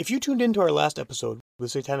If you tuned into our last episode with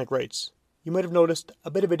Satanic Rites, you might have noticed a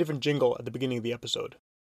bit of a different jingle at the beginning of the episode.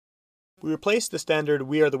 We replaced the standard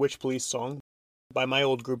We Are the Witch Police song by my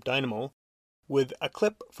old group Dynamo with a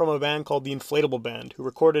clip from a band called the Inflatable Band, who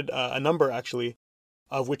recorded a number, actually,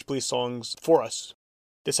 of Witch Police songs for us.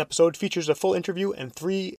 This episode features a full interview and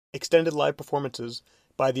 3 extended live performances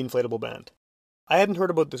by the Inflatable Band. I hadn't heard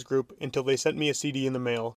about this group until they sent me a CD in the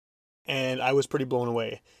mail, and I was pretty blown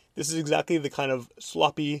away. This is exactly the kind of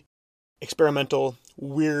sloppy, experimental,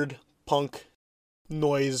 weird, punk,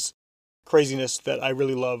 noise, craziness that I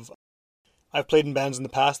really love. I've played in bands in the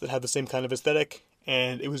past that have the same kind of aesthetic,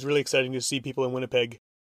 and it was really exciting to see people in Winnipeg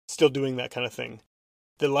still doing that kind of thing.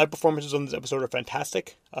 The live performances on this episode are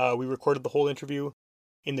fantastic. We recorded the whole interview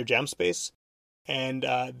in their jam space, and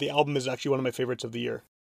the album is actually one of my favorites of the year.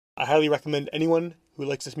 I highly recommend anyone who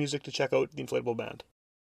likes this music to check out the Inflatable Band.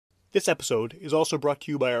 This episode is also brought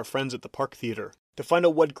to you by our friends at the Park Theatre. To find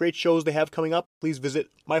out what great shows they have coming up, please visit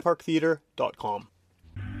myparktheatre.com.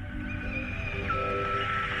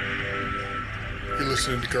 You're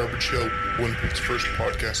listening to Garbage Hill, Winnipeg's first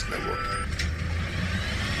podcast network.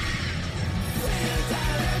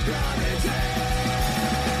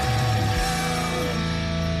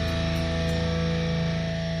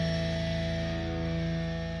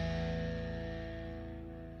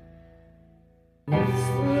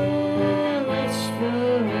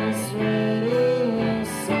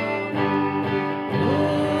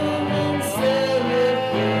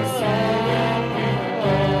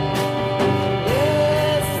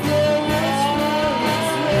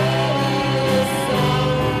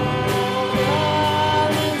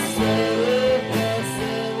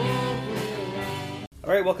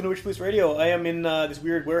 Welcome to Witch Police Radio. I am in this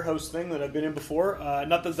weird warehouse thing that I've been in before.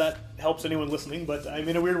 Not that that helps anyone listening, but I'm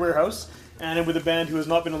in a weird warehouse, and I'm with a band who has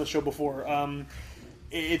not been on the show before.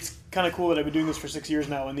 It's kind of cool that I've been doing this for 6 years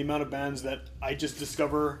now, and the amount of bands that I just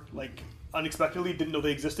discover, like, unexpectedly, didn't know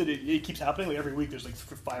they existed. It keeps happening. Like, every week there's like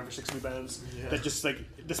 5 or 6 new bands that just, like,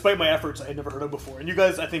 despite my efforts, I had never heard of before. And you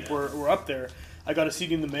guys, I think, were up there. I got a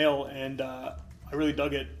CD in the mail, and I really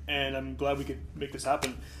dug it, and I'm glad we could make this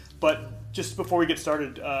happen. But just before we get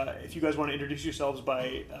started, if you guys want to introduce yourselves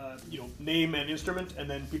by name and instrument, and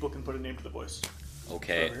then people can put a name to the voice.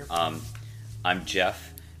 Okay, I'm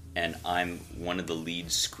Jeff, and I'm one of the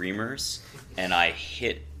lead screamers, and I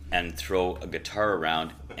hit and throw a guitar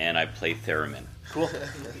around, and I play theremin. Cool.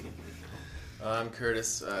 I'm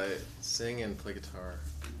Curtis. I sing and play guitar.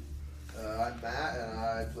 I'm Matt, and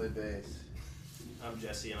I play bass. I'm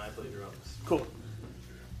Jesse, and I play drums. Cool.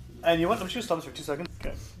 And you know what? I'm just going to stop this for 2 seconds.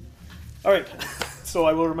 Okay. All right. So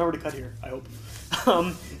I will remember to cut here, I hope.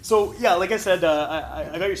 So, yeah, like I said,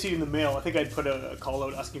 I got your CD in the mail. I think I'd put a call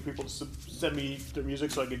out asking people to send me their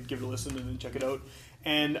music so I could give it a listen and then check it out.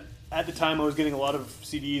 And at the time, I was getting a lot of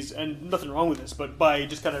CDs, and nothing wrong with this, but by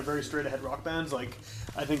just kind of very straight-ahead rock bands, like,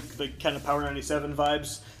 I think, like, kind of Power 97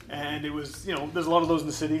 vibes. And it was, there's a lot of those in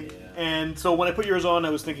the city. Yeah. And so when I put yours on, I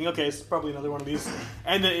was thinking, okay, it's probably another one of these.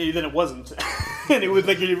 And then it wasn't. And it was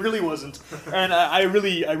like, it really wasn't. And I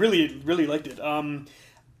really liked it.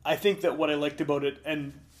 I think that what I liked about it,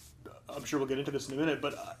 and I'm sure we'll get into this in a minute,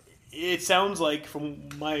 but it sounds like, from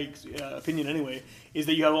my opinion anyway, is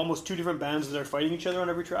that you have almost 2 different bands that are fighting each other on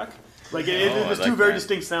every track. Like, there's like 2 very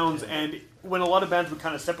distinct sounds, and when a lot of bands would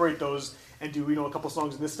kind of separate those and do, a couple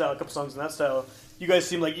songs in this style, a couple songs in that style, you guys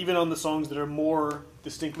seem like even on the songs that are more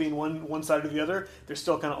distinctly in one side or the other, they're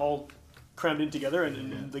still kind of all crammed in together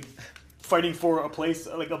and like fighting for a place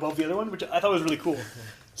like above the other one, which I thought was really cool.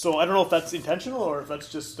 So I don't know if that's intentional or if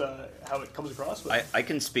that's just how it comes across. But I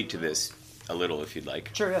can speak to this a little if you'd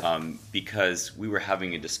like. Sure, yeah. Because we were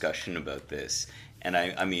having a discussion about this, and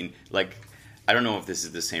I mean, like, I don't know if this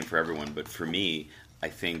is the same for everyone, but for me, I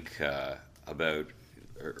think about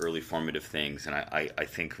early formative things, and I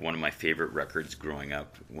think one of my favorite records growing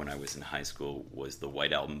up when I was in high school was the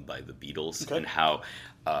White Album by the Beatles. Okay. And how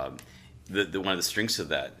the one of the strengths of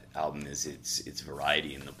that album is its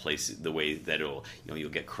variety and the way that you'll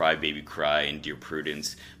get Cry Baby Cry and Dear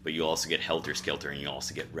Prudence, but you'll also get Helter Skelter, and you'll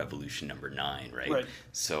also get Revolution Number 9, right?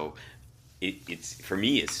 So it's for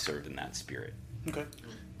me, it's sort of in that spirit. Okay.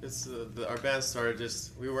 It's our band started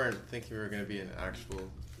we weren't thinking we were going to be an actual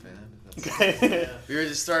band. Okay. We were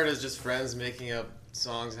just started as just friends making up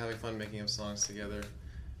songs, having fun making up songs together,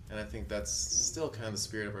 and I think that's still kind of the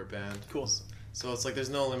spirit of our band. Cool. So it's like there's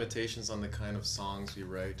no limitations on the kind of songs we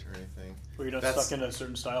write or anything. Where you're not stuck in a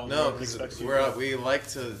certain style. No, because we like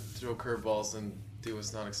to throw curveballs and do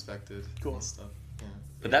what's not expected. Cool. And stuff. Yeah.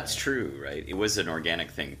 But that's true, right? It was an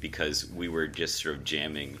organic thing because we were just sort of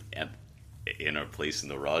jamming in our place in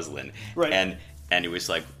the Roslyn, right? And it was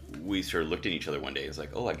like we sort of looked at each other one day. It was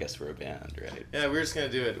like, oh, I guess we're a band, right? Yeah, we're just gonna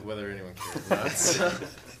do it whether anyone cares or not. So.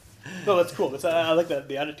 No, that's cool. I like that,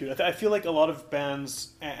 the attitude. I feel like a lot of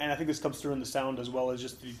bands, and I think this comes through in the sound as well as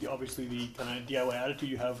just obviously the kind of DIY attitude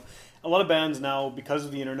you have. A lot of bands now, because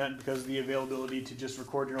of the internet, because of the availability to just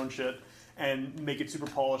record your own shit and make it super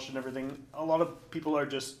polished and everything, a lot of people are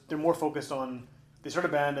they're more focused on, they start a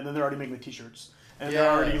band and then they're already making the t-shirts. And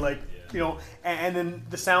they're already and then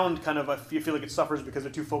the sound kind of, I feel like it suffers because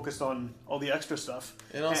they're too focused on all the extra stuff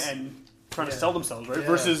and trying to sell themselves, right?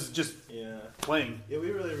 Versus just playing. Yeah, we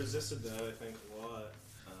really resisted that, I think, a lot.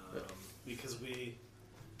 Because we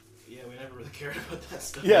never really cared about that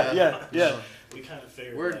stuff. Yeah. We kind of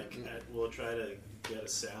figured, we'll try to get a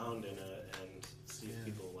sound and see if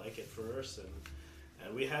people like it first.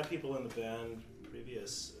 And we had people in the band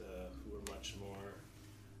previous who were much more,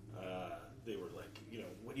 they were like,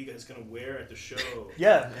 what are you guys going to wear at the show?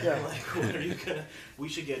 Yeah. Like, what are you going to, we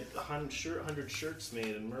should get 100 shirts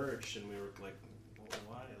made and merch. And we were like, well,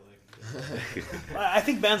 why? I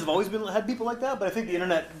think bands have always had people like that, but I think the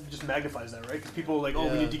internet just magnifies that, right? Because people are like, we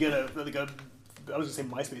need to get I was going to say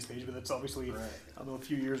MySpace page, but that's obviously, I don't know, a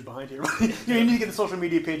few years behind here. You need to get the social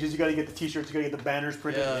media pages, you got to get the t-shirts, you got to get the banners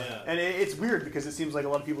printed. And it's weird because it seems like a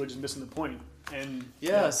lot of people are just missing the point. And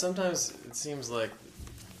sometimes it seems like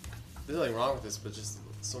there's nothing wrong with this, but just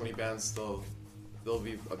so many bands they'll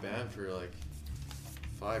be a band for like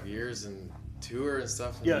 5 years and tour and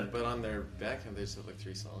stuff, but on their Bandcamp they just have like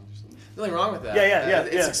 3 songs or something. Nothing wrong with that.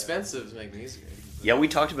 It's expensive to make music. Yeah, we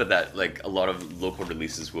talked about that. Like a lot of local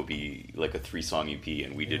releases will be like a 3-song EP,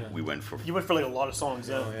 and we went for like a lot of songs.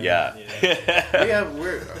 Our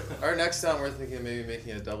next album we're thinking of maybe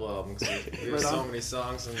making a double album because we have so many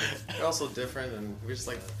songs and they're all so different, and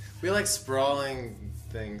we like sprawling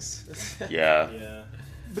things.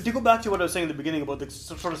 But to go back to what I was saying at the beginning about it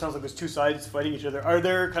sort of sounds like there's 2 sides fighting each other. Are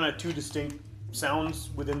there kind of 2 distinct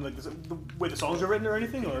sounds within like the way the songs are written or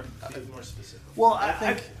anything? Or more specific. Well, I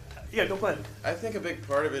think. Go ahead. I think a big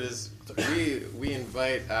part of it is we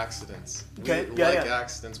invite accidents. Okay. We like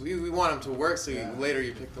accidents. We want them to work, so later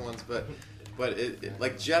you pick the ones. But it,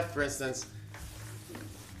 like Jeff, for instance,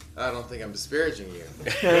 I don't think I'm disparaging you.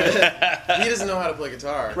 He doesn't know how to play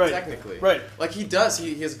guitar, technically. Right. Like he does.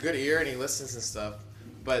 He has a good ear and he listens and stuff.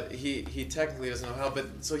 But he technically doesn't know how. But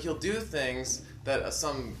so he'll do things that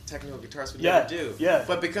some technical guitarist would never do. Yeah.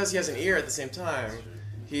 But because he has an ear at the same time,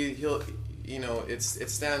 he'll. It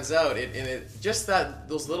stands out. Just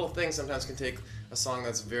those little things sometimes can take a song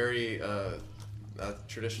that's very a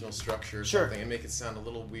traditional structure or something and make it sound a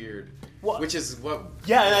little weird. Which is what.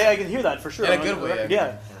 Yeah, and I can hear that for sure. In a good way.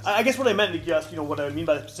 Yeah. I guess what I meant, you asked, what I mean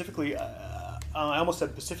by that specifically. I almost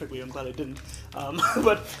said specifically. I'm glad I didn't.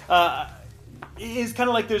 But it's kind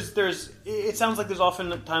of like there's. It sounds like there's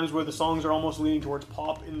often times where the songs are almost leaning towards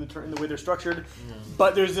pop in the way they're structured,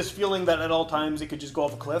 but there's this feeling that at all times it could just go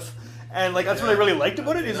off a cliff. And like that's what I really liked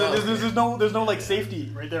about it is that there's no like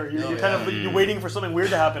safety right there. You're you're waiting for something weird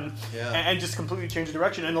to happen and just completely change the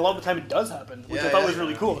direction. And a lot of the time it does happen, which I thought was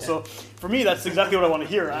really cool. So for me, that's exactly what I want to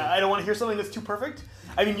hear. I don't want to hear something that's too perfect.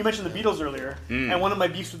 I mean, you mentioned the Beatles earlier, and one of my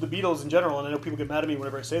beefs with the Beatles in general, and I know people get mad at me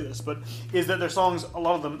whenever I say this, but is that their songs, a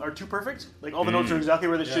lot of them are too perfect. Like all the notes are exactly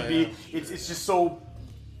where they should be. It's just so.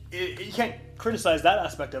 You can't criticize that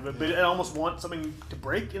aspect of it, but I almost want something to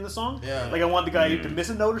break in the song. Like I want the guy to miss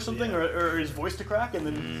a note or something, or his voice to crack, and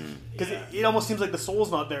then because it almost seems like the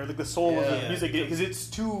soul's not there, like the soul of the music, because it's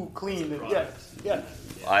too clean. And,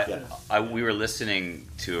 we were listening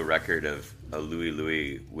to a record of Louie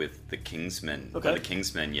Louie with the Kingsmen, the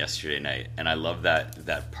Kingsmen yesterday night, and I love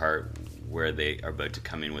that part where they are about to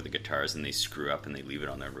come in with the guitars and they screw up and they leave it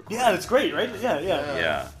on their recording. Yeah, that's great, right?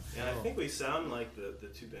 Yeah. And I think we sound like the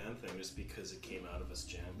 2-band thing just because it came out of us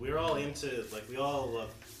jam. We were all into, like, we all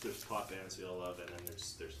love, there's pop bands we all love, and then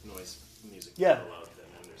there's noise music we all love,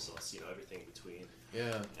 and then there's also, everything in between.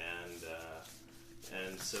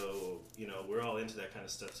 And so, we're all into that kind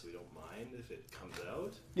of stuff, so we don't mind if it comes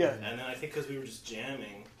out. And then I think because we were just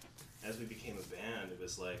jamming, as we became a band, it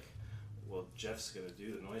was like, well, Jeff's gonna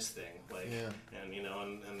do the noise thing, and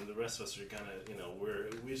the rest of us are gonna,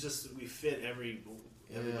 we fit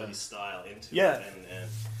everybody's style into it,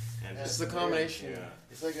 and it's the combination.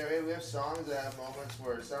 It's like we have songs that have moments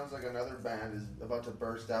where it sounds like another band is about to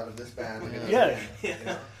burst out of this band.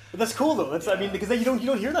 But that's cool though. That's I mean because you don't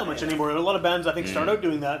hear that much anymore. A lot of bands I think start out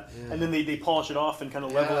doing that, and then they polish it off and kind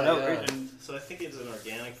of level it out, right? And so I think it's an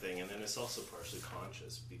organic thing, and then it's also partially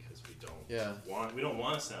conscious because we don't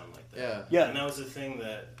want to sound like that. And that was the thing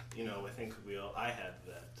that I think I had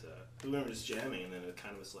that we were just jamming, and then it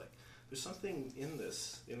kind of was like there's something in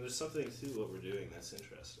this, and there's something to what we're doing that's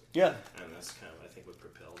interesting. Yeah. And that's kind of, I think, what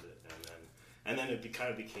propelled it. And then it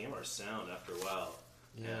kind of became our sound after a while.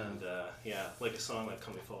 Yeah. And like a song like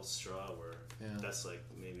 "Come We Fall Straw," where that's like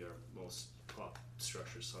maybe our most pop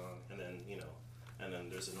structure song, and then and then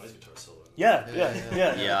there's a noise guitar solo.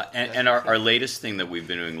 Yeah. And our latest thing that we've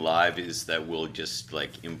been doing live is that we'll just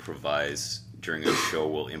like improvise during a show.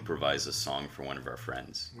 We'll improvise a song for one of our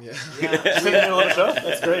friends. Yeah.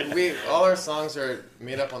 That's great. All our songs are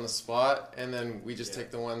made up on the spot, and then we just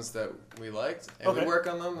take the ones that we liked and we work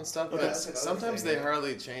on them and stuff. But sometimes they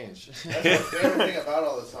hardly change. That's my favorite thing about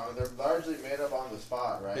all the songs. They're largely made up on the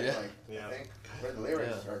spot, right? Yeah. I think where the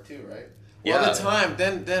lyrics are too, right? All the time.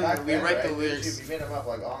 Then we write right? the lyrics. You made them up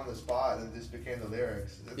like on the spot, and this became the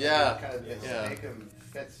lyrics. Make them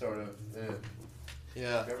fit sort of.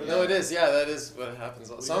 No, it is. Yeah, that is what happens.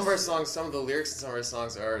 Some of our songs, some of the lyrics in some of our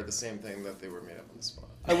songs are the same thing that they were made up on the spot.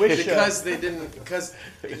 I wish because they didn't. Because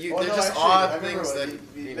they're just odd things that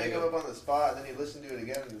you make them up on the spot, and then you listen to it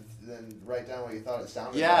again, and then write down what you thought it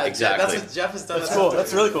sounded. Yeah, like. Exactly. That's what Jeff has done. That's cool.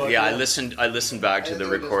 That's really cool. Yeah, I listened back to the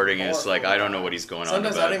recording, and it's like I don't know what he's going on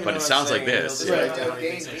about, but it sounds like this. Gain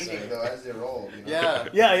meaning though as they roll.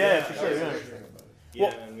 Yeah, for sure.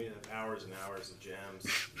 Yeah, and we have hours and hours of jams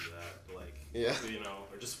that, like,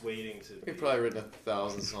 are just waiting to. We've probably written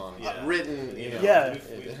 1,000 songs. Yeah. We've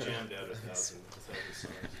jammed out 1,000 songs.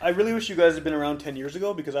 I really wish you guys had been around 10 years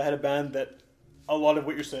ago, because I had a band that a lot of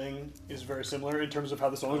what you're saying is very similar in terms of how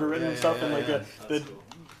the songs were written and stuff, and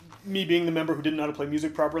me being the member who didn't know how to play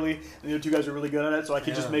music properly, and the other two guys are really good at it, so I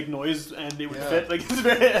could just make noise and it would fit. Like, it's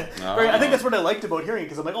very, I think that's what I liked about hearing it,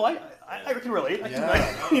 because I'm like, I can relate. I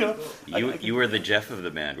can, You were the Jeff of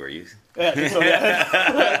the band, were you? Yeah, I think so. Yeah.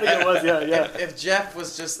 I think it was. Yeah. If Jeff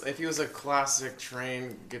was if he was a classic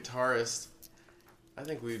trained guitarist, I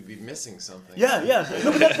think we'd be missing something. Yeah.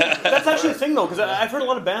 No, but that's actually the thing, though, because I've heard a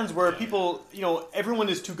lot of bands where people, everyone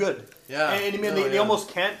is too good. Yeah. And they almost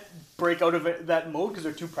can't break out of that mode because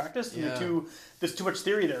they're too practiced and there's too much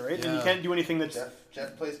theory there, right? Yeah. And you can't do anything that's...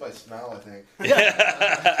 Jeff plays by smell, I think. Yeah.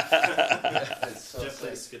 Jeff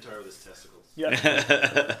plays guitar with his testicles.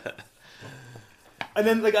 Yeah. And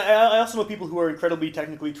then, like, I also know people who are incredibly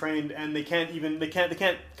technically trained, and they can't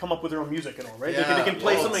come up with their own music at all, right? Yeah. They can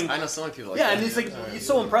play something. I know so many people like that. And it's like it's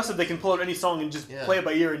so impressive. They can pull out any song and just play it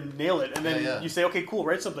by ear and nail it, and then you say, "Okay, cool,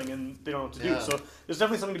 write something," and they don't know what to do. So there's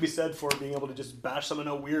definitely something to be said for being able to just bash something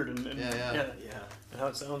out weird and how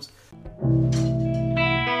it sounds.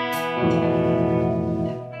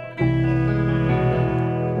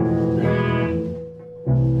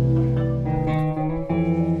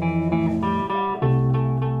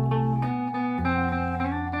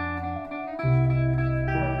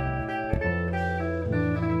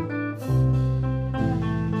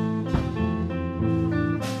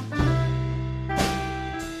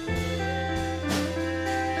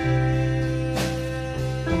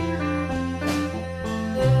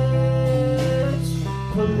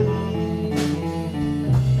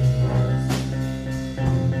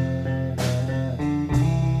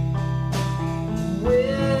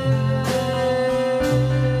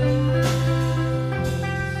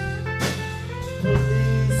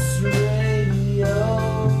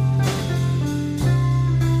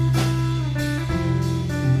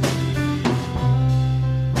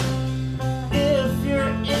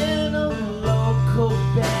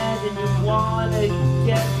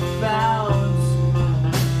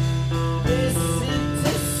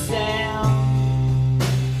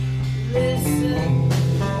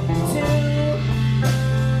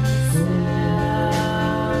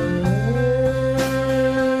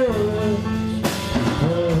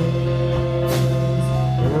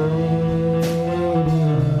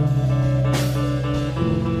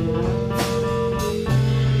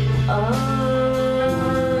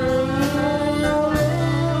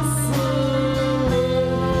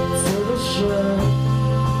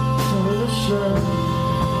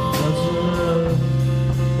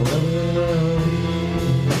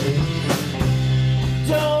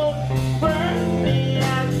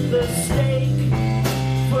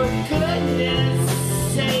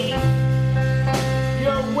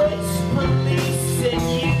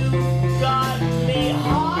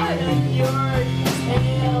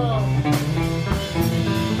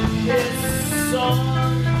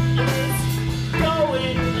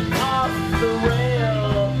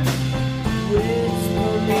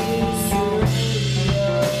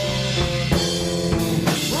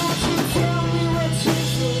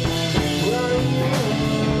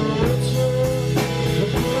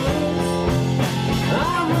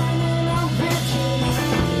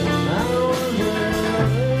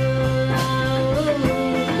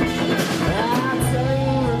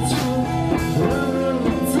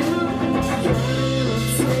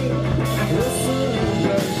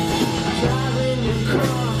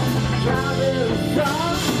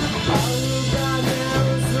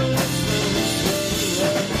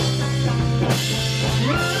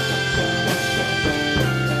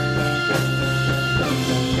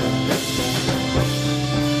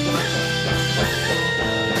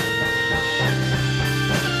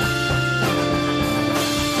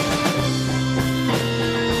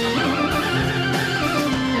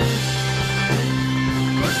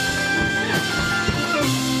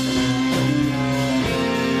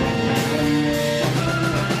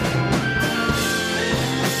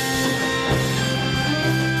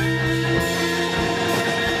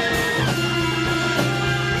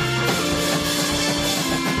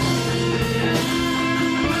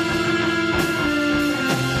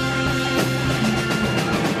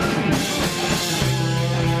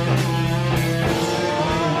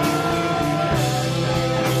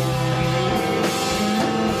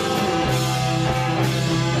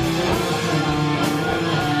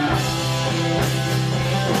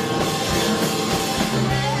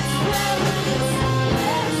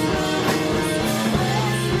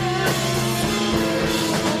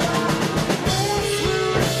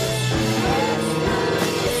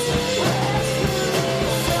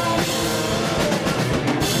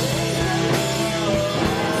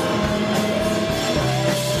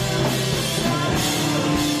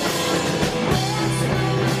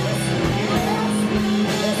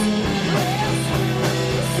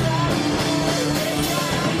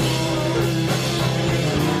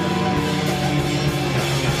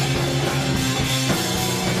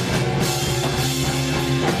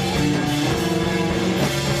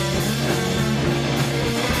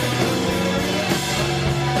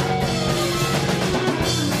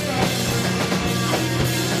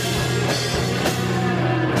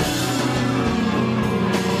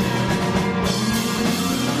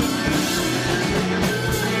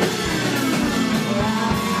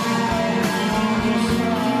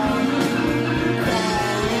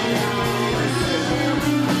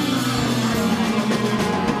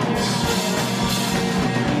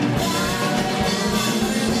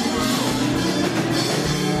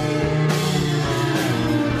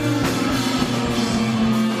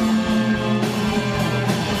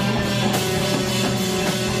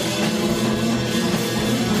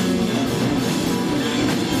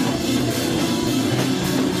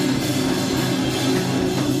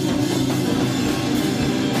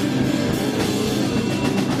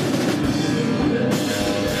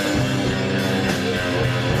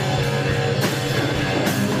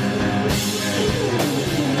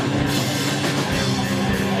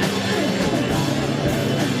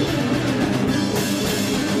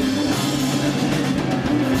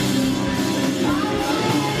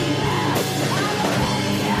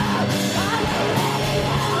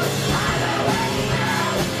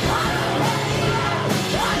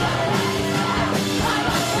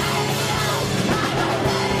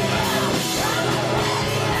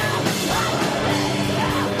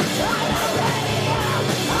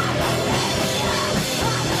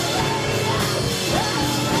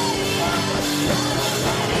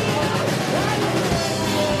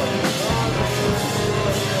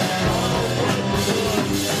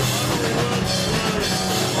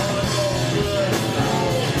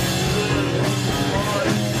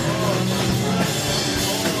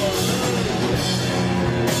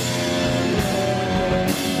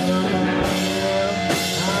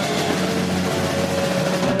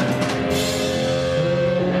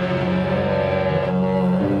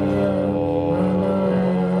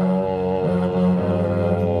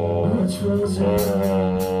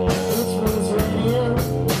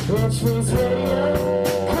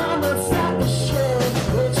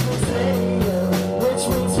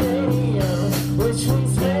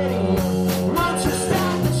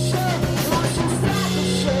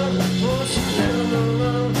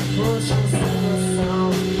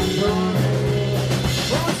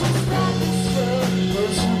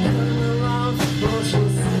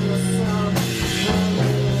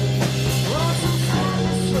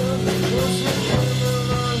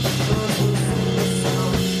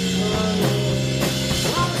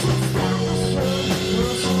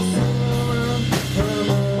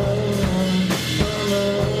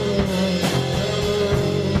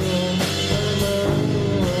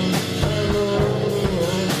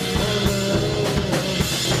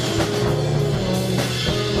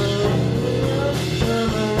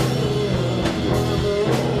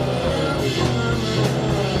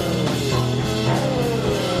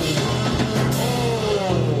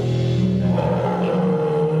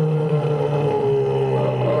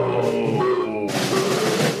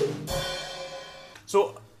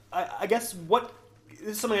 I guess what this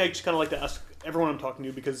is something I just kind of like to ask everyone I'm talking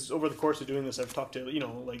to, because over the course of doing this, I've talked to,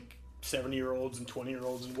 like 70-year-olds and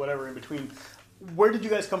 20-year-olds and whatever in between. Where did you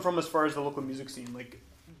guys come from as far as the local music scene? Like,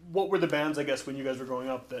 what were the bands, I guess, when you guys were growing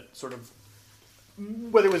up that sort of,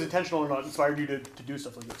 whether it was intentional or not, inspired you to do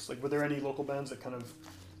stuff like this? Like, were there any local bands that kind of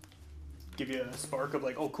give you a spark of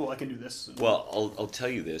like, oh, cool, I can do this? Well, I'll tell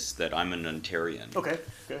you this, that I'm an Ontarian. Okay.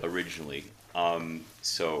 Originally.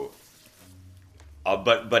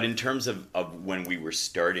 But in terms of when we were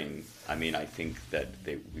starting, I mean, I think that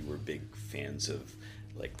we were big fans of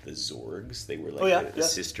like the Zorgs. They were like a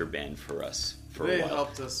sister band for us for a while. They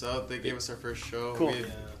helped us out. They gave us our first show. Cool. Yeah,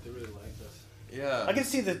 they really liked us. Yeah. I can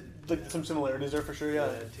see some similarities there for sure,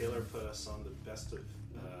 yeah. Taylor put us on the best of...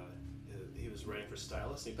 he was writing for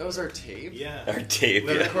Stylus. That was our tape? Yeah. Our tape,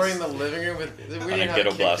 we were recording in the living room with... We didn't have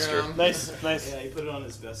Ghetto Blaster. Nice. Yeah, he put it on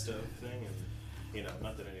his best of thing, and,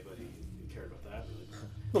 not that anybody cared about that,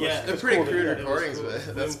 really. Yeah, they're pretty crude recordings, cool.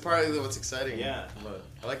 but that's probably what's exciting. Yeah. But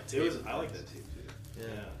I like tape. I like that tape, too. Yeah.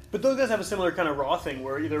 But those guys have a similar kind of raw thing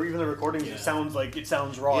where even the recordings, it sounds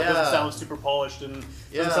raw. It doesn't sound super polished, and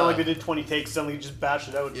it doesn't sound like they did 20 takes, suddenly just bashed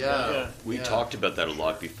it out. We talked about that a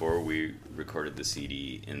lot before we recorded the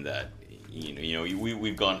CD, in that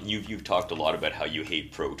you've talked a lot about how you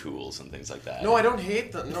hate Pro Tools and things like that. No, I don't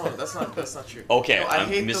hate them. No, that's not true. Okay, no, I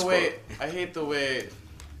hate the way.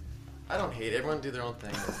 I don't hate. Everyone do their own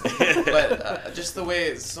thing, but just the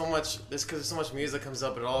way so much. Because there's so much music that comes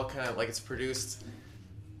up, it all kind of like it's produced.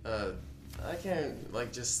 I can't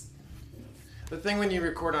like just the thing when you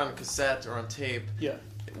record on cassette or on tape. Yeah.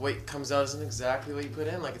 What comes out isn't exactly what you put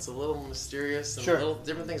in. Like it's a little mysterious and little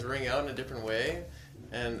different things ring out in a different way.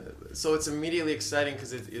 And so it's immediately exciting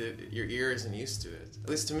because your ear isn't used to it. At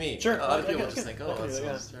least to me. Sure. A lot of people just think, oh, that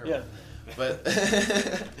sounds terrible. Yeah. But I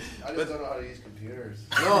just don't know how to use computers.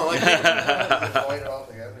 No, like avoid it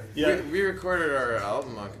altogether. Yeah. We recorded our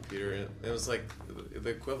album on computer, and it was like the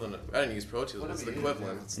equivalent. I didn't use Pro Tools. It's the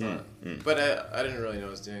equivalent. It's not. But I didn't really know what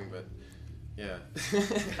I was doing. But yeah.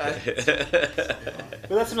 But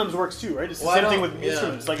that sometimes works too, right? It's the same thing with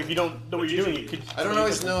instruments. Like if you don't know what you're doing, I don't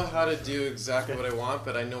always know how to do exactly what I want,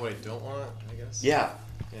 but I know what I don't want, I guess. Yeah.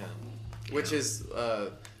 Which is,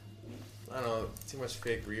 I don't know, too much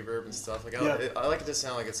fake reverb and stuff. Like I like it to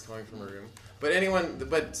sound like it's coming from a room. But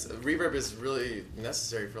reverb is really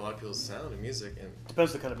necessary for a lot of people's sound and music. And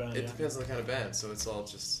depends on the kind of band. It depends on the kind of band. So it's all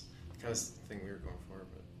just the kind of thing we were going for.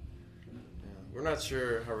 But we're not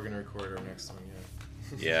sure how we're going to record our next one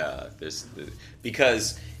yet.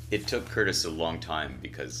 Because it took Curtis a long time,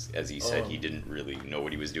 because as he said, he didn't really know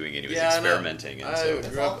what he was doing and he was experimenting. And so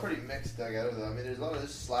it's all pretty mixed together though. I mean, there's a lot of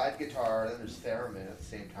slide guitar and then there's theremin at the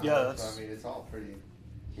same time. Yeah, so, I mean, it's all pretty.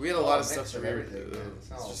 We had a lot of stuff to read. It's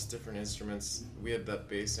just different instruments. We had that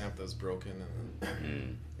bass amp that was broken.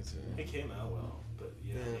 And it came out well, but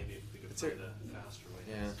maybe if we could find a faster way.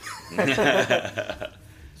 Yeah.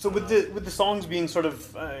 So with the songs being sort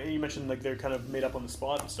of, you mentioned like they're kind of made up on the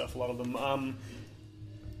spot and stuff. A lot of them.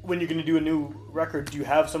 When you're going to do a new record, do you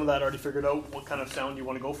have some of that already figured out? What kind of sound you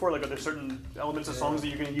want to go for? Like, are there certain elements of songs that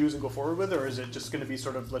you're going to use and go forward with, or is it just going to be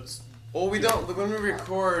sort of let's? Well, we don't. When we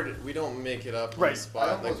record, we don't make it up on the spot.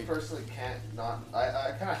 I almost personally can't not.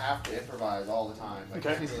 I kind of have to improvise all the time. Like,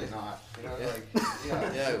 I can't really not.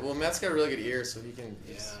 Yeah. Well, Matt's got a really good ear, so he can.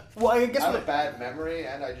 Well, I guess I have a bad memory,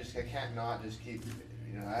 and I can't not just keep.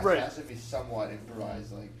 It has to be somewhat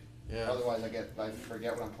improvised. Like. Yeah. Otherwise, I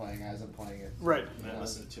forget what I'm playing as I'm playing it. Right. I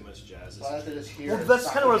listen to too much jazz. So I have to just hear. Well, that's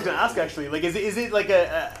kind of what I was going to ask, actually. Like, is it like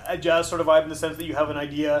a jazz sort of vibe in the sense that you have an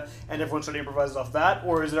idea and everyone sort of improvises off that,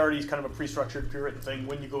 or is it already kind of a pre-structured, pre-written thing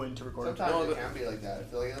when you go into recording? Sometimes it can be like that. I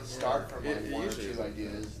feel like it'll start from like one or two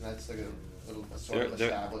ideas, and that's like it'll sort of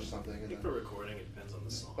establish something. I think for recording, it depends on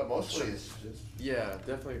the song. But mostly it's just... Yeah,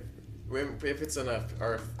 definitely. If it's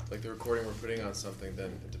like the recording we're putting on something,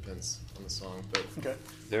 then it depends on the song. But okay.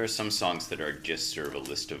 There are some songs that are just sort of a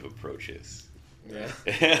list of approaches. Yeah.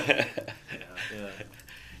 Yeah.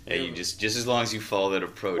 You just as long as you follow that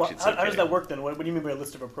approach, well, it's how, okay. how does that work then? What do you mean by a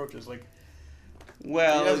list of approaches? Like,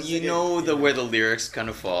 well, you know where the lyrics kind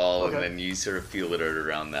of fall, okay. and then you sort of feel it out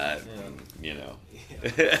around that. Yeah. And, you know. We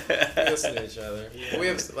listen to each other. Yeah. We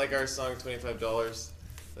have like our song $25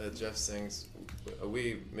 that Jeff sings.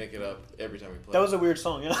 We make it up every time we play. That was a weird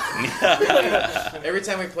song, yeah. Every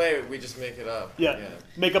time we play it, we just make it up. Yeah.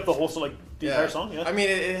 Make up the whole song, like the entire song. Yeah. I mean,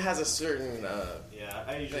 it has a certain.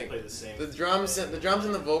 I usually play the same. The drums and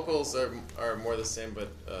the vocals are more the same, but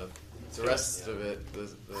the rest of it,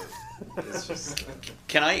 it's just.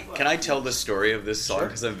 Can I tell the story of this song?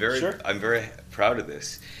 Because I'm very proud of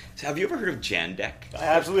this. So have you ever heard of Jandek? I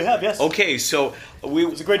absolutely have. Yes. Okay, so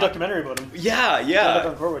It's a great documentary about him. Yeah. Jandek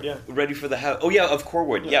on Corwood, yeah. Ready for the House. Oh yeah, of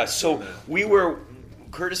Corwood. Yeah. So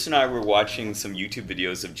Curtis and I were watching some YouTube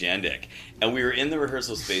videos of Jandek, and we were in the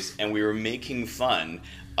rehearsal space, and we were making fun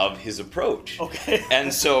of his approach. Okay.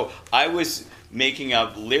 And so I was making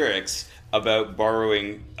up lyrics about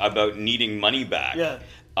needing money back. Yeah.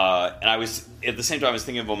 And I was, at the same time, I was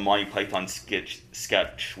thinking of a Monty Python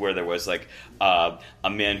sketch where there was like a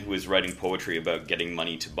man who was writing poetry about getting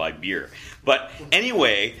money to buy beer. But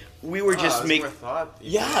anyway, we were just making...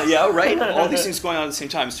 Yeah, right? All these things going on at the same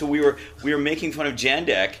time. So we were making fun of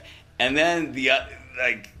Jandek, and then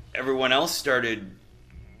everyone else started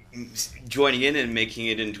joining in and making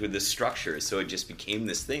it into this structure, so it just became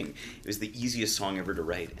this thing. It was the easiest song ever to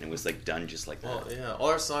write, and it was like done just like that. Well, yeah, all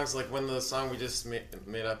our songs, like when the song we just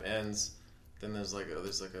made up ends, then there's like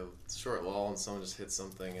a short lull and someone just hits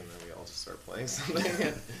something, and then we all just start playing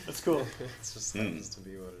something. That's cool. It's just happens to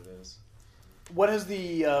be what it is. What has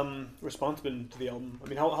the response been to the album? I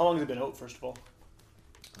mean, how long has it been out, first of all?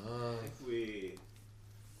 I think we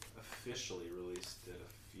officially released it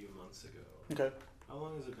a few months ago. Okay. How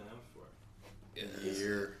long has it been out for? A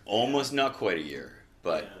year. Almost not quite a year,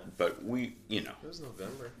 but we, It was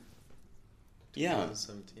November. Yeah.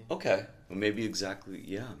 2017. Okay. Well, maybe exactly.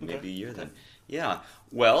 Yeah. Maybe a year then. Yeah.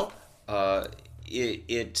 Well,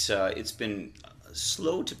 it's been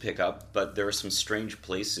slow to pick up, but there are some strange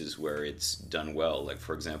places where it's done well. Like,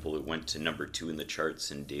 for example, it went to number 2 in the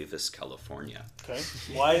charts in Davis, California. Okay.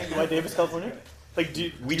 Why Davis, California? Like,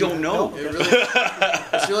 we don't know.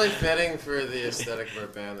 It's really fitting for the aesthetic of our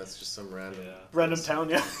band. That's just some random town,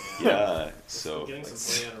 yeah. Yeah. So getting some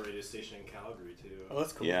play on a radio station in Calgary too. Oh,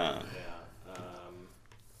 that's cool. Yeah.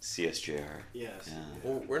 CSJR. Yes. Yeah.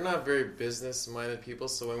 Well, we're not very business-minded people,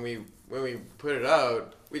 so when we put it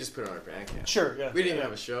out, we just put it on our Bandcamp. Sure. Yeah. We didn't even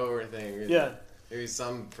have a show or anything. Maybe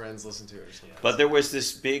some friends listened to it or something. But there was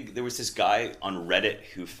this guy on Reddit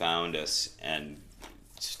who found us and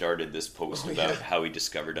started this post about how he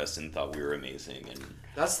discovered us and thought we were amazing, and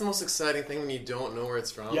that's the most exciting thing when you don't know where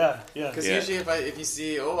it's from. Yeah. Because usually if you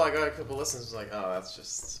see, I got a couple listens, it's like, oh, that's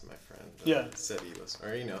just my friend. Said he listened,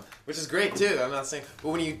 or which is great too. I'm not saying, but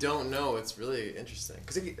when you don't know, it's really interesting.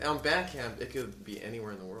 Because on Bandcamp, it could be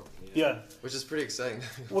anywhere in the world. Yeah. Which is pretty exciting.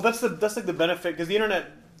 Well, that's like the benefit, because the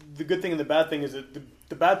internet. The good thing and the bad thing is that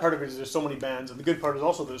the bad part of it is there's so many bands, and the good part is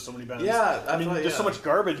also there's so many bands. Yeah, I mean, there's so much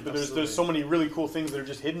garbage, but Absolutely. there's so many really cool things that are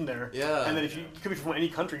just hidden there. Yeah. And then if you could be from any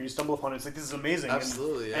country, and you stumble upon it, it's like, this is amazing.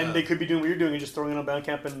 Absolutely. And they could be doing what you're doing and just throwing it on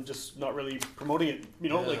Bandcamp and just not really promoting it.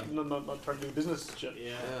 Like not trying to do business shit.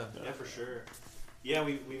 Yeah, for sure. Yeah,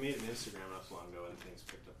 we made an Instagram not so long ago, and things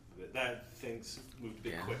picked up a bit. Things moved a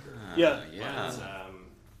bit quicker. Yeah.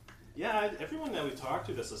 But, everyone that we talked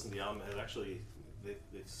to that's listened to the album has actually.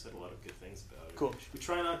 They've said a lot of good things about it. Cool. We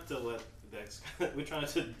try not to we try not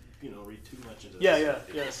to read too much into this.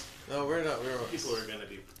 Yes. No, we're not. People are going to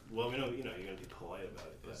be you're going to be polite about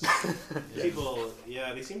it. But people,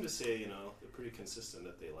 they seem to say they're pretty consistent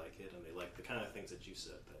that they like it, and they like the kind of things that you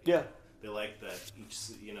said. That, they like that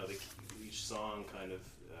each song kind of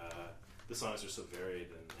the songs are so varied,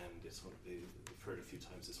 and it's one they've heard a few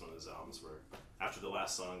times. It's one of those albums where after the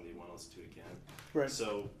last song they want to listen to it again. Right.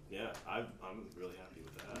 So I'm really happy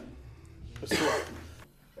with that. That's cool.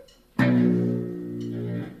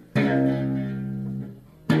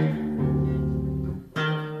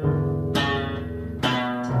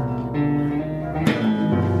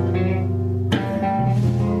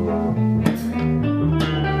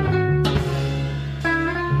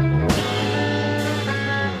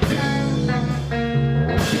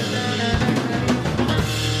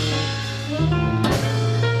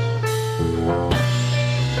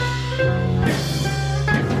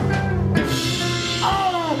 I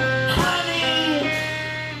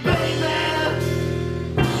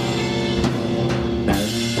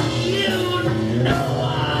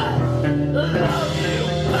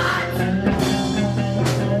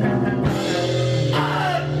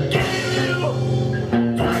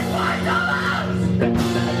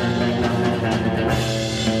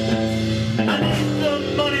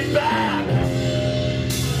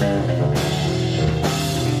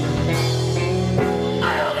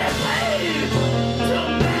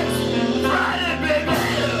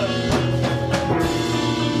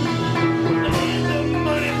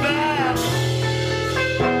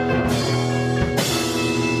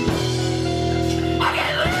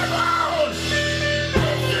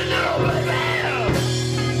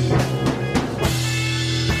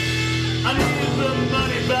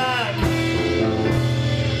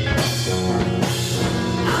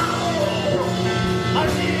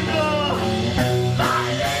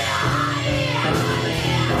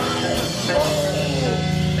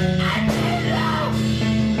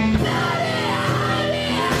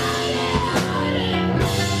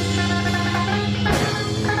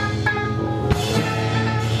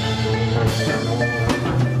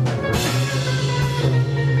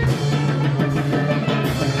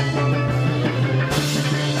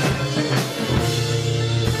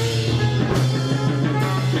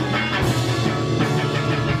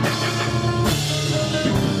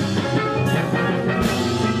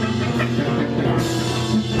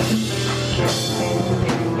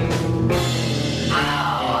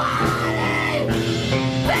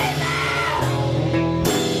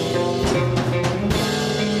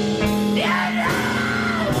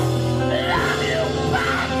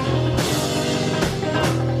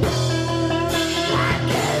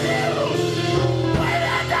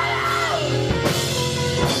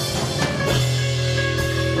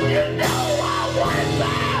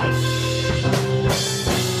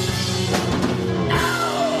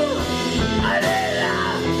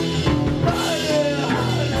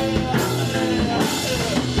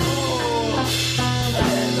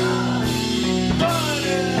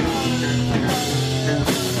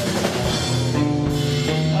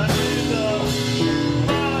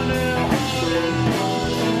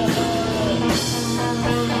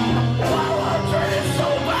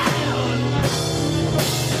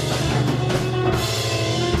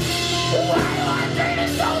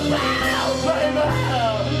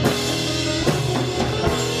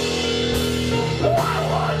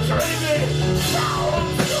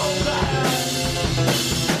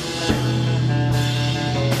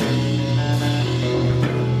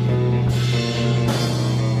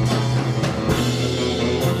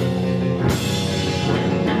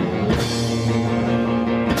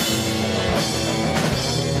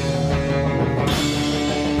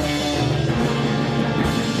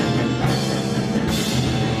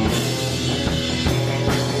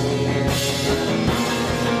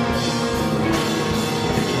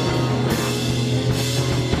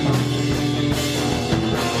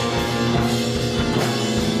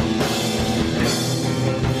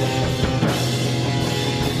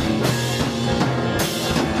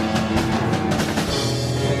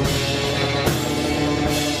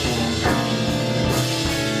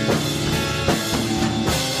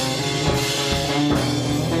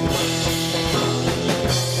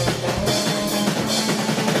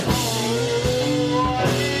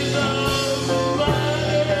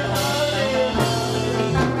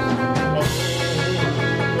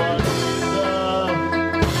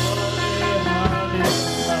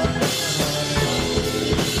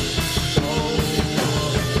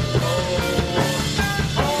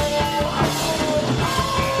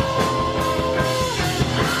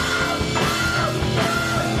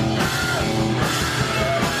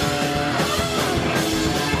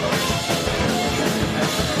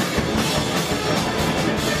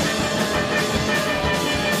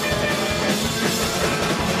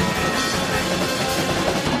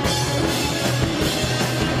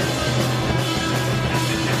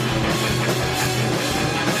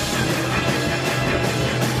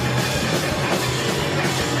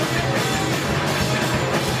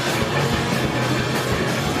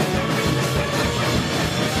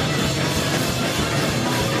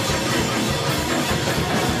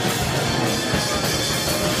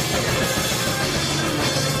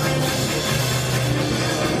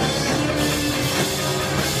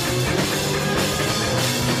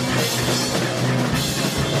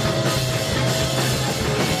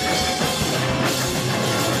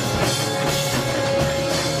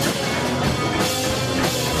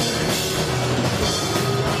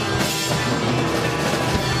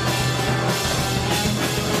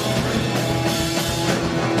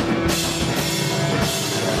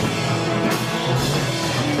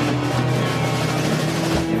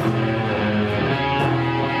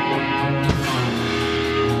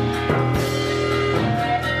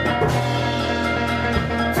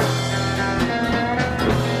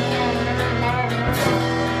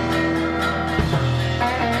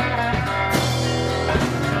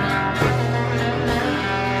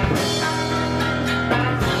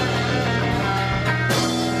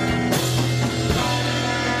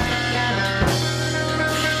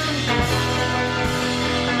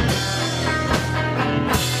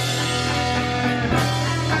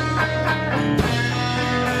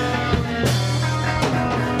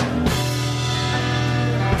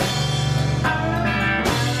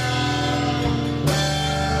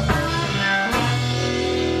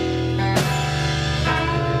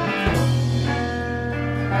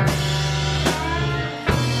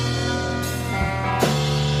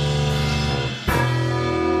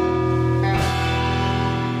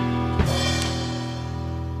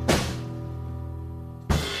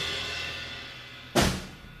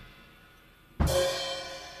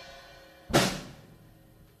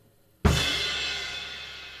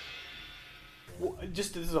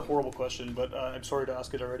this is a horrible question, but I'm sorry to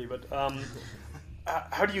ask it already. But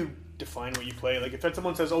how do you define what you play? Like, if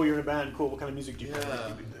someone says, "Oh, you're in a band, cool. What kind of music do you play?"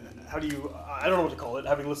 Like, how do you? I don't know what to call it.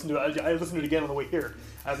 Having listened to it, I listened to it again on the way here.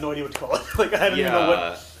 I have no idea what to call it. Like, I don't even know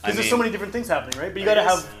what. Because there's so many different things happening, right? But you got to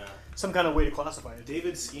have some kind of way to classify it.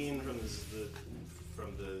 David Skeen from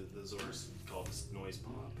the Zorks called this noise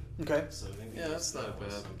pop. Okay. So I think that's not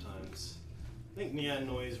bad. Sometimes I think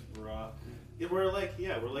noise rock. Yeah, we're like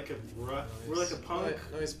a punk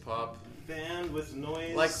noise pop band with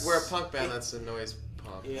noise. Like we're a punk band that's a noise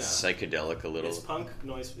pop. Yeah. Psychedelic a little. It's punk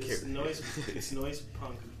noise. It's noise. It's noise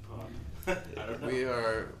punk pop. I don't know. We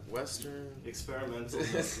are Western experimental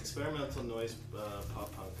noise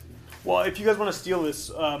pop punk. Well, if you guys want to steal this,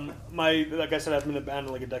 like I said, I've been in a band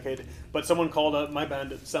in like a decade, but someone called out my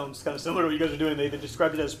band. It sounds kind of similar to what you guys are doing. They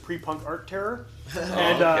described it as pre-punk art terror,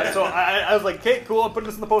 and so I was like, "Okay, cool. I'm putting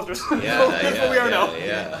this in the posters." That's what we are now.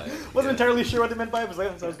 Yeah. Wasn't entirely sure what they meant by it. I was like,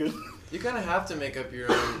 "Oh, sounds good." You kind of have to make up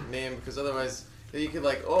your own name because otherwise you could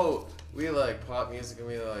like, oh, we like pop music and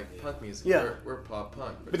we like punk music. Yeah. We're pop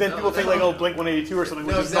punk. But then people think like, oh, Blink-182 or something,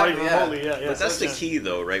 which is not even remotely. Yeah. But that's the key,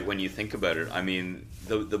 though, right? When you think about it, I mean,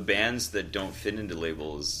 the bands that don't fit into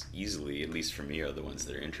labels easily, at least for me, are the ones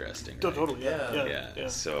that are interesting. Right? Totally. Yeah.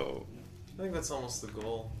 So. I think that's almost the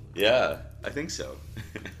goal. Yeah, I think so.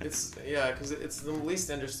 Because it's the least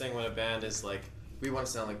interesting when a band is like, we want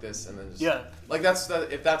to sound like this, and then just like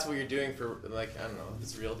if that's what you're doing for like I don't know, if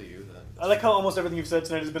it's real to you, then I like how almost everything you've said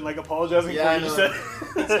tonight has been like apologizing for what you said.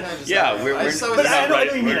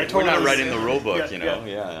 We're not writing the rule book, you know.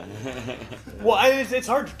 Yeah. Well, it's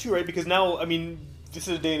hard too, right? Because now, I mean, this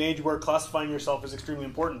is a day and age where classifying yourself is extremely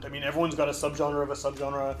important. I mean, everyone's got a subgenre of a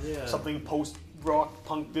subgenre, something post rock,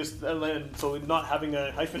 punk, this, and so not having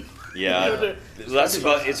a hyphen. Yeah, that's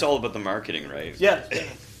about. It's all about the marketing, right? Yeah.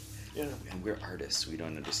 Yeah. And we're artists. We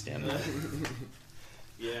don't understand that.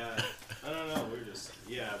 Yeah. I don't know.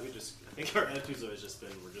 I think our attitude's always just been,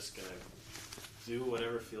 we're just going to do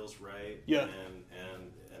whatever feels right. Yeah. And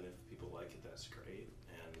if people like it, that's great.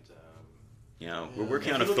 And we're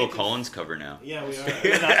working on a Phil Collins cover now. Yeah, we are.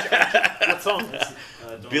 What song?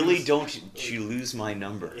 Billy, don't you lose my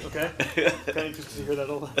number. Okay. Kind of interested to hear that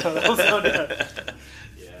all sound.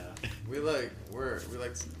 Yeah.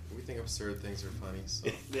 We think absurd things are funny. So.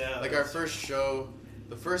 Yeah. Like our first show,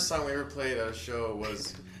 the first song we ever played at a show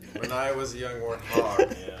was When I Was a Young Warthog.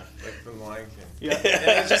 Like from The Lion King. Yeah. And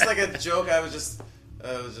it was just like a joke. I was just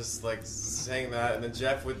like saying that, and then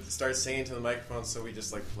Jeff would start singing to the microphone, so we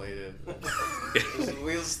just like played it.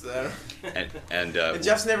 And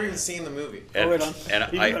Jeff's never even seen the movie. And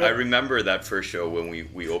I remember that first show when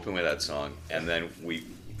we opened with that song, and then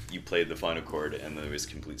you played the final chord, and there was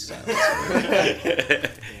complete silence.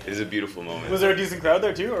 It was a beautiful moment. Was there a decent crowd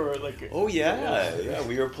there too, or like? Oh yeah.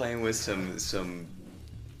 We were playing with some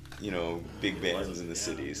big bands in the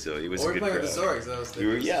city, so it was a good crowd. We were playing with the Zorks. That was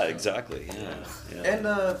exactly. Yeah. And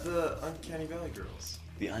the Uncanny Valley Girls.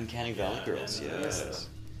 The Uncanny Valley Girls. Yes.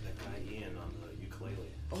 That guy Ian on the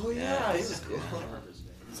ukulele. Oh yeah, he was cool.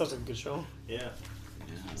 Sounds like a good show. Yeah.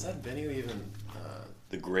 Is that Benny even?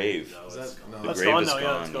 The Grave. The Grave is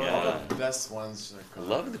gone. All the best ones. I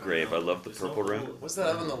love The Grave. I love the Purple Room. What's that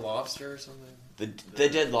up in the Lobster or something? The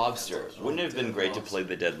Dead Lobster. Wouldn't it have been great to play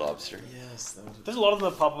the Dead Lobster? Yes. There's a lot of them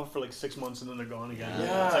that pop up for like 6 months and then they're gone again.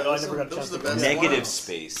 Yeah. It's like, I never got a chance to play. Negative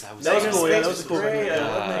Space. That was cool. Yeah, that was a cool thing.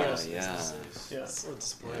 Yeah. So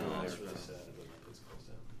disappointing.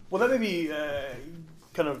 Well, that maybe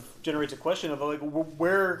kind of generates a question of like,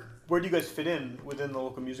 where do you guys fit in within the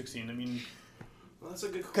local music scene? I mean, well, that's a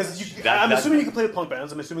good question. Because I'm assuming you can play with punk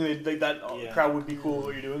bands. I'm assuming that crowd would be cool with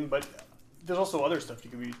what you're doing, but there's also other stuff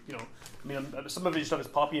you could be, I mean, some of your stuff is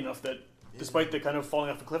poppy enough that despite the kind of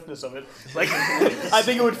falling off the cliffness of it, like, I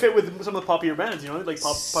think it would fit with some of the poppier bands, like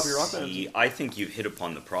poppier rock bands. I think you've hit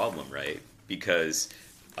upon the problem, right? Because,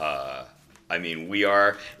 I mean, we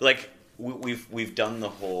are, like, we've done the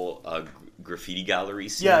whole graffiti gallery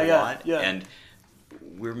scene a lot, and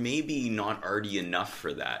we're maybe not arty enough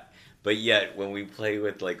for that. But yet, when we play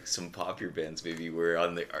with like some popular bands, maybe we're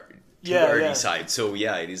on the arty side. So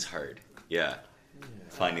yeah, it is hard. Yeah,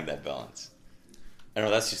 finding that balance. I don't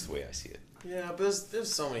know. That's just the way I see it. Yeah, but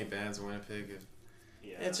there's so many bands in Winnipeg.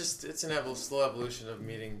 It's an slow evolution of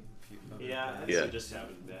meeting people. Yeah, we just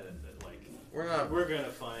haven't met it. Like we're gonna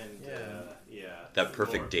find that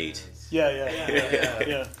perfect date.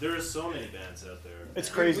 Yeah. There are so many bands out there. It's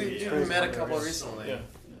crazy. We met a couple recently.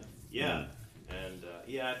 Yeah. And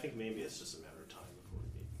I think maybe it's just a matter of time before we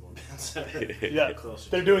meet more bands. Closer.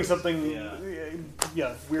 They're doing something. Weird. But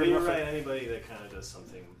you're right. Anybody that kind of does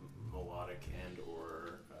something melodic and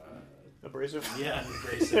or Abrasive. Yeah,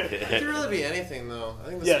 abrasive. It could really be anything though. I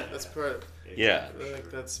think that's part. Yeah.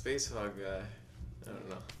 Like that Space Hog guy. I don't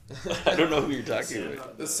know. I don't know who you're talking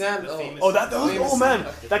about. The Sand. Man,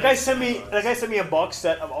 that guy sent me a box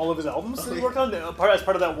set of all of his albums that he worked on as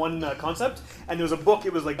part of that one concept, and there was a book.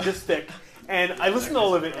 It was like this thick, and I listened to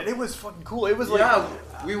all of it, and it was fucking cool. It was like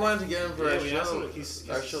we wanted to get him for our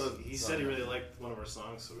show. He said he really liked one of our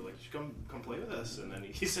songs, so we're like, "You should come play with us." And then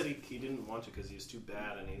he said he didn't want to because he was too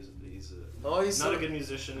bad, and he's not a good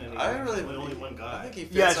musician, and only one guy. I think he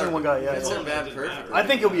fits our one guy. Yeah, fits our band perfect. I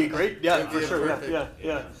think he'll be a great. Yeah, for sure.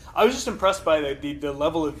 Yeah. I was just impressed by the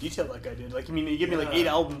level of detail that guy did. Like, I mean, he gave me like 8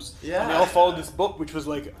 albums, and they all followed this book, which was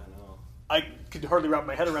like, I could hardly wrap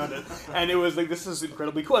my head around it, and it was like, this is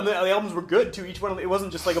incredibly cool. And the albums were good too. Each one, it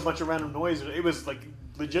wasn't just like a bunch of random noise. It was like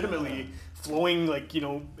legitimately flowing. Like, it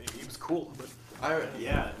was cool. But I'm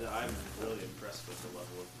really impressed with the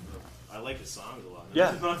level of. I like his songs a lot.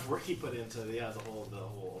 Yeah, the amount of work he put into the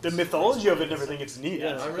whole mythology of it and everything. It's neat.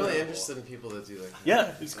 Yeah, I'm really interested in people that do like.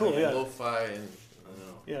 Yeah, it's cool. Yeah, lo-fi and.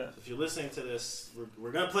 Yeah. If you're listening to this,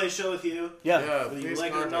 we're gonna play a show with you. Yeah. Whether you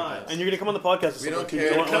like it or not. And you're gonna come on the podcast. We don't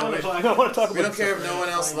care. I want to talk about. We don't care if no one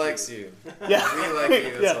else likes you. Yeah. We like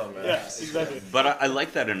you. That's all, man. Yeah, exactly. But I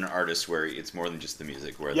like that in an artist where it's more than just the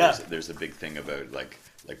music, where there's a big thing about like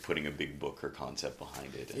putting a big book or concept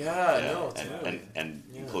behind it. And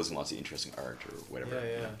enclosing lots of interesting art or whatever.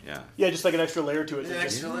 Yeah, just like an extra layer to it. An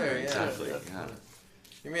extra layer. Yeah. Exactly. Yeah.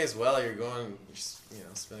 You may as well. You're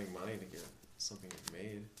spending money to get something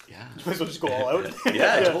made. Yeah. You might as well just go all out.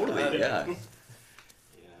 Totally. Yeah.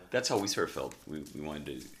 That's how we sort of felt. We wanted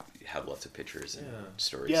to have lots of pictures and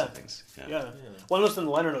stories and things. Yeah. Well, I noticed in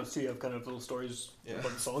the liner notes too, you have kind of little stories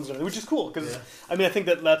about the songs and everything, which is cool because I mean, I think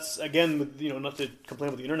that's again, not to complain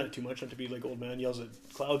about the internet too much, not to be like old man yells at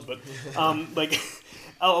clouds, but like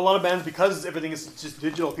a lot of bands, because everything is just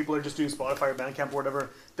digital, people are just doing Spotify or Bandcamp or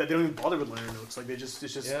whatever, that they don't even bother with liner notes. Like it's just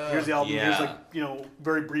here's the album, here's like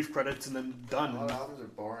very brief credits and then done. A lot of albums are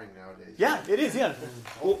boring nowadays. Yeah, it is. Yeah. The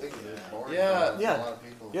whole thing is boring. Yeah. A lot of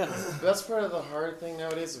people. Yeah. That's part of the hard thing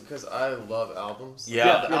nowadays because I love albums.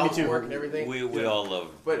 Yeah, the album me too. work and everything. We all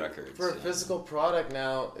love records. For a physical product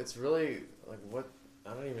now, it's really like what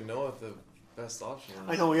I don't even know what the best option is.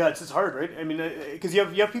 I know, yeah, it's hard, right? I mean, because you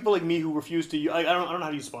have people like me who refuse to. I don't know how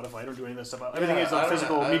to use Spotify. I don't do any of that stuff. Everything is on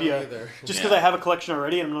physical media. Just because I have a collection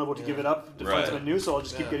already and I'm not able to give it up to find something new, so I'll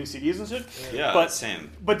just keep getting CDs and shit. Yeah, but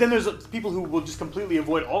same. But then there's people who will just completely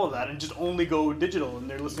avoid all of that and just only go digital, and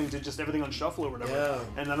they're listening to just everything on shuffle or whatever.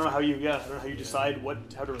 Yeah. And I don't know how you decide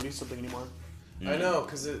how to release something anymore. I know,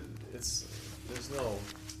 because there's no.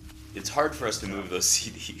 It's hard for us to move those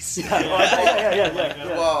CDs. Yeah.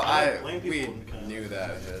 Well, we knew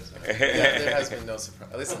that. There has been no surprise,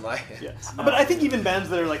 at least on my end. Yeah. But I think even bands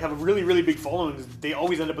that are have a really, really big following, they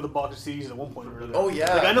always end up with a box of CDs at one point or another. Oh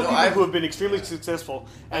yeah. Like, I know people who have been extremely successful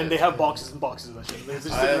and they have boxes and boxes of that shit. They're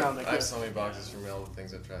just sitting around. I have so many boxes from all the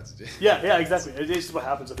things I've tried to do. Yeah, exactly. It's just what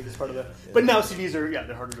happens. I think it's part of that. But now CDs are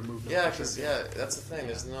they're harder to move. Yeah, because that's the thing.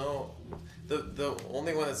 There's no the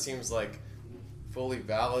only one that seems like fully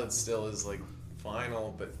valid still is like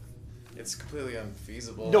vinyl, but it's completely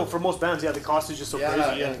unfeasible. No, for most bands, the cost is just so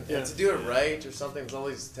crazy. And to do it right or something, there's all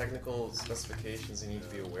these technical specifications you need to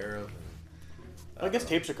be aware of. I guess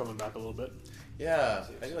tapes are coming back a little bit. Yeah,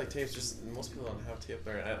 I do like tapes. Just most people don't have tape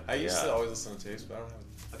player. I used to always listen to tapes, but I don't have.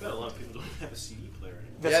 I bet a lot of people don't have a CD player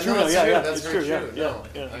anymore. That's true. That's true.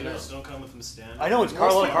 Computers don't come with them standard. I know, it's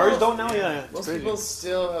cars don't now. Yeah, most people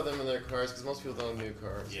still have them in their cars because most people don't have new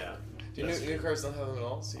cars. Yeah. Do new cars don't have them at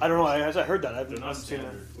all? I don't know. I heard that. They're not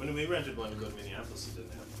standard. When we rented one to go to Minneapolis, it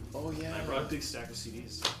didn't have them. Oh yeah. I brought a big stack of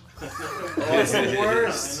CDs. Oh, it's the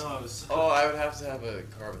worst. I know. I would have to have a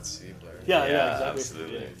car with a CD player. Yeah, exactly.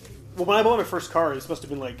 Absolutely. Well, when I bought my first car, this must have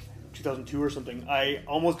been like 2002 or something. I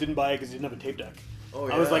almost didn't buy it because it didn't have a tape deck. Oh,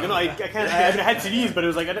 yeah. I was like, no, I can't. I had CDs, but it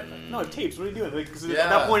was like, no, I have tapes. What are you doing? Because at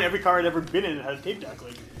that point, every car I'd ever been in had a tape deck.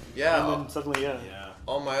 Like, and then suddenly,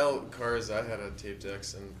 all my old cars, I had tape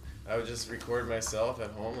decks, and I would just record myself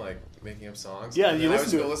at home, like making up songs. Yeah, and I would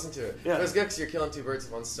listen to it. Listen to it. Yeah, but it's good because you're killing two birds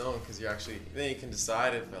with one stone. Because you're actually then you can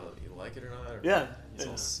decide if you like it or not. Or it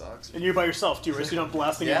all sucks. And you're by yourself too, right? So you're not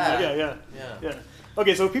blasting it. Yeah.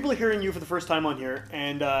 Okay, so if people are hearing you for the first time on here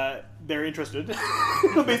and they're interested,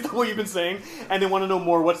 based on what you've been saying, and they want to know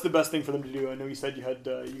more, what's the best thing for them to do? I know you said you had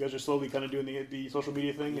you guys are slowly kind of doing the social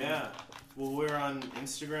media thing. Yeah. Well, we're on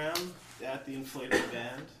Instagram at the Inflatable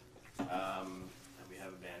Band. And we have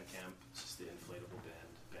a Bandcamp. It's just the Inflatable Band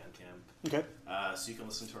Bandcamp. Okay. So you can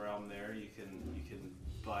listen to our album there. You can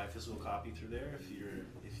buy a physical copy through there if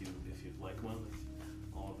you'd like one. With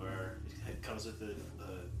all of our, it comes with the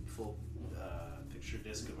full picture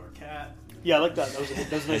disc of our cat. Yeah, I like that.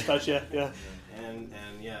 That was a nice touch. Yeah. And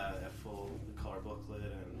yeah, a full color booklet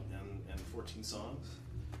and 14 songs.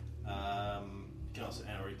 You can also,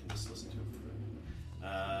 or you can just listen to it for free.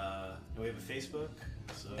 And we have a Facebook.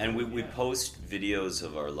 So, and we post videos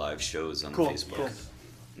of our live shows on Facebook. Cool.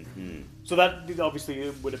 Mm-hmm. So that obviously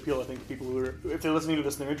would appeal, I think, to people who are, if they're listening to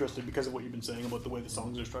this and they're interested because of what you've been saying about the way the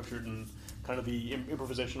songs are structured and kind of the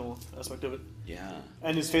improvisational aspect of it. Yeah.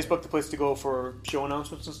 And is Facebook the place to go for show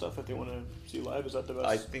announcements and stuff if they want to see you live? Is that the best?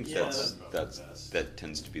 I think that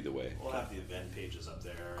tends to be the way. We'll have the event pages up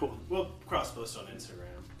there. Cool. We'll cross-post on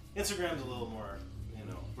Instagram. Instagram's a little more,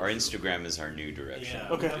 Our Instagram is our new direction.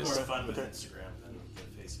 Yeah, we have more fun with Instagram than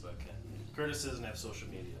Facebook. And Curtis doesn't have social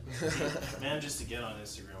media. He manages to get on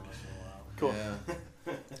Instagram once in a while. Cool.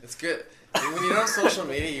 Yeah. It's good. When you don't have social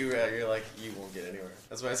media, you're like, you won't get anywhere.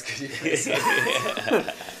 That's why it's good you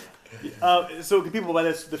guys. So can people buy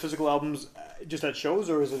the physical albums just at shows,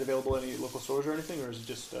 or is it available in any local stores or anything, or is it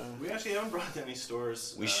just... We actually haven't brought to any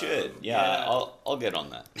stores. We should. Yeah. I'll get on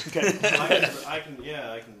that. Okay. I can.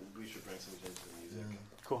 We should bring some into the music.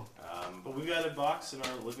 Cool. But we've got a box in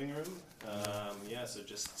our living room. So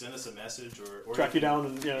just send us a message or track you down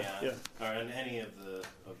and yeah. Or on any of the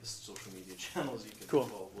social media channels, you can.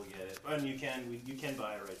 Cool. We'll get it, and you can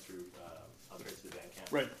buy it right through the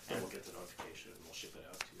Bandcamp. Right. And we'll get the notification and we'll ship it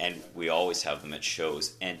out to you. And we always have them at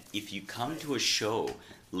shows. And if you come to a show,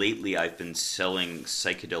 lately I've been selling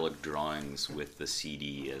psychedelic drawings with the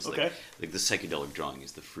CD as like the psychedelic drawing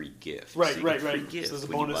is the free gift. Right, so right. Free gift so there's a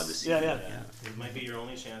when bonus. you buy the CD. Yeah. It might be your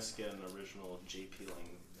only chance to get an original J. Peeling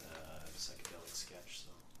psychedelic sketch.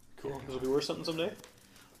 So. Cool. This will be worth something someday.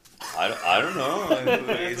 I don't know.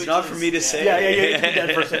 It's not for me to say. Yeah. You can do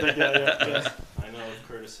that for something. Yeah. I know if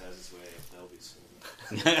Curtis has his way, that'll be soon.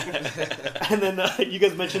 And then you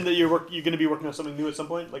guys mentioned that you're going to be working on something new at some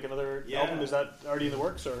point, like another album. Is that already in the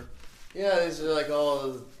works, or? Yeah, these are like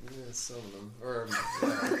all some of them. Or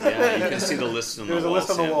yeah, you can see the list on the wall. There's a list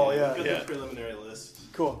on the wall. Yeah. We've got the preliminary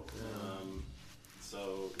list. Cool.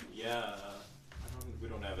 We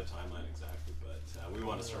don't have a timeline exactly, but we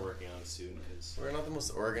want to start working on it soon because we're not the most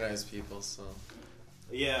organized people, so.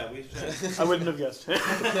 Yeah, I wouldn't have guessed.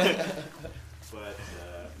 But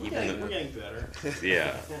we're getting better.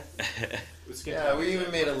 Yeah. We even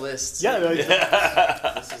made a list. Yeah.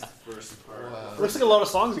 This is the first part. Wow. Looks like a lot of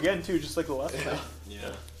songs again too, just like the last one.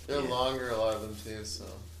 Yeah. They're longer, a lot of them too, so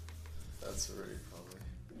that's already probably.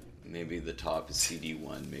 Maybe the top is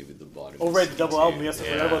CD1, maybe the bottom. Oh, right, the double album. Yes, I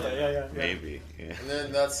forgot about that. Yeah. Maybe. Yeah. And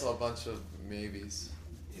then that's a bunch of maybes.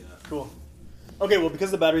 Yeah. Cool. Okay, well,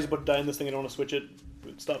 because the battery's about to die in this thing, I don't want to switch it.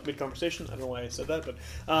 Stop mid-conversation. I don't know why I said that, but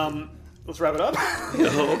let's wrap it up.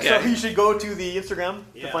 Okay. So you should go to the Instagram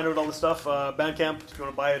to Yeah. find out all the stuff. Bandcamp if you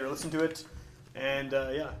want to buy it or listen to it. And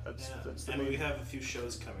that's the And main. we have a few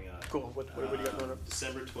shows coming up. Cool. What do you got going up?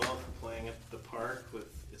 December 12th, we're playing at the park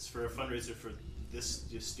it's for a fundraiser for this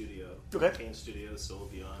studio. Okay. Kane Studios, so we'll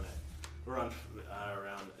be on it. We're on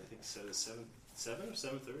around I think 7 or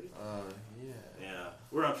 7:30. Yeah,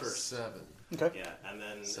 we're on first. 7. Okay. Yeah, and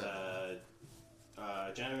then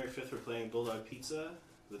January 5th we're playing Bulldog Pizza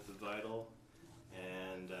with the Vital,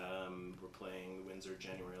 and we're playing Windsor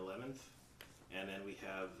January 11th, and then we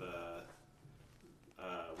have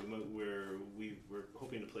we're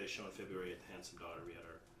hoping to play a show in February at the Handsome Daughter.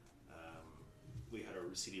 We had our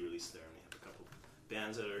CD release there, and we have a couple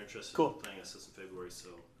bands that are interested in playing us in February. So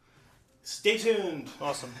stay tuned.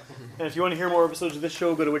 Awesome. And if you want to hear more episodes of this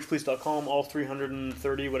show, go to witchpolice.com. All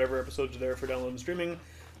 330 whatever episodes are there for download and streaming.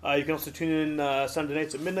 You can also tune in Sunday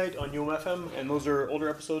nights at midnight on UMFM, and those are older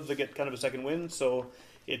episodes that get kind of a second wind. So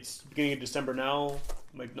it's beginning of December now,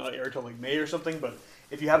 might not air till like May or something. But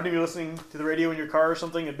if you happen to be listening to the radio in your car or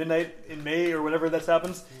something at midnight in May or whenever that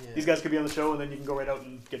happens, these guys could be on the show, and then you can go right out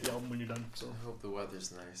and get the album when you're done. So I hope the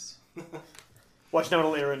weather's nice. Watch now,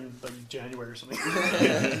 it'll air in like January or something.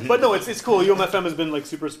 But no, it's cool. UMFM has been like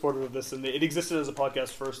super supportive of this, and it existed as a podcast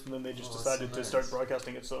first, and then they just decided to start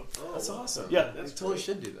broadcasting it. So that's awesome. Yeah, they totally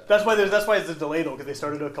should do that. That's why it's a delay though, because they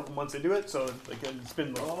started a couple months into it. So like it's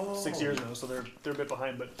been like 6 years now, so they're a bit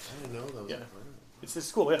behind. But I didn't know that was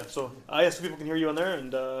it's cool. Yeah. So so people can hear you on there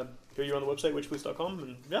and hear you on the website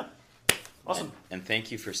witchpolice.com, and awesome. And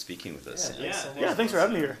thank you for speaking with us. Yeah, thanks for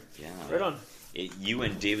having me here. Yeah, right on. You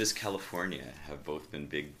and Davis, California have both been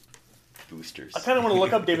big boosters. I kind of want to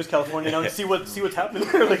look up Davis, California now and see what's happening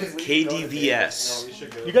there. Like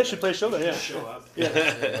KDVS. You guys should play a show there. Yeah. Show up. Yeah.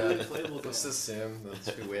 What's the sim? Let's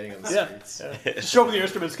be waiting on the streets. Yeah. Show up with your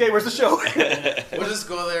instruments. Okay, where's the show? We'll just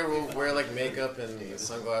go there. We'll wear like makeup and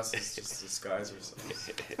sunglasses, just disguise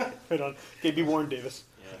ourselves. Right on. Okay, be warned, Davis.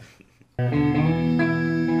 Yeah. Bye.